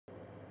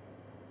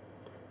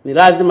Ni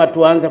lazima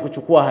tuanze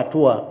kuchukua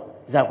hatua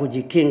za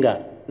kujikinga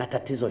na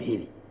tatizo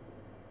hili.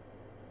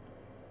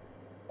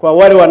 Kwa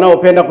wale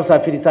wanaopenda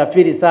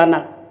kusafiri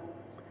sana,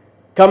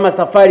 kama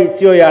safari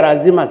sio ya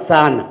lazima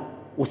sana,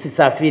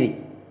 usisafiri.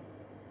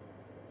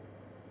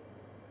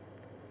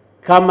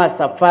 Kama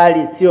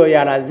safari sio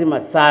ya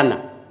lazima sana,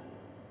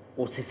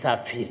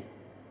 usisafiri.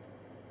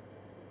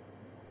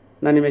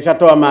 Na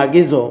nimeshatoa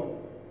maagizo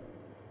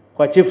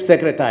kwa Chief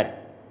Secretary.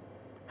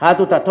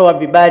 Hatutatoa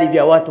vibali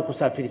vya watu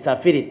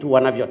kusafiri tu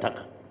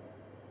wanavyotaka.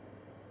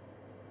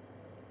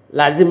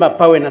 Lazima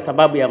pawe na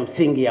sababu ya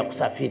msingi ya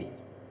kusafiri.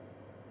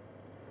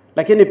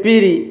 Lakini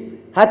pili,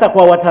 hata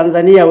kwa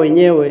Watanzania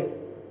wenyewe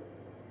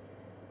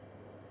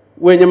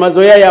wenye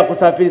mazoea ya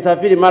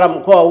kusafiri mara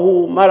mkoa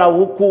huu,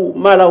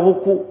 mara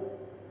huku,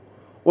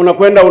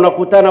 unakwenda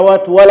unakutana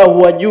watu wala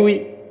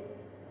huwajui.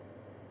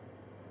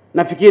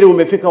 Nafikiri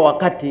umefika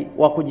wakati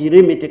wa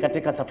kujilimiti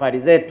katika safari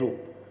zetu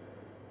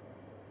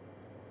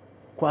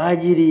kwa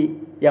ajili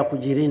ya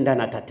kujilinda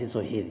na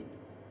tatizo hili.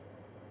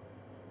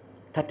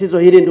 Tatizo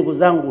hili ndugu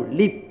zangu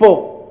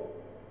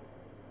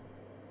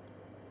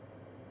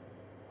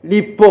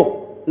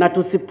lipo na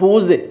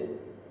tusipuuze.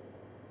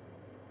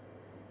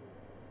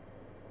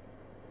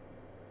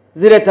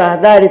 Zile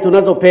tahadhari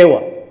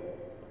tunazopewa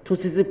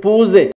tusizipuuze.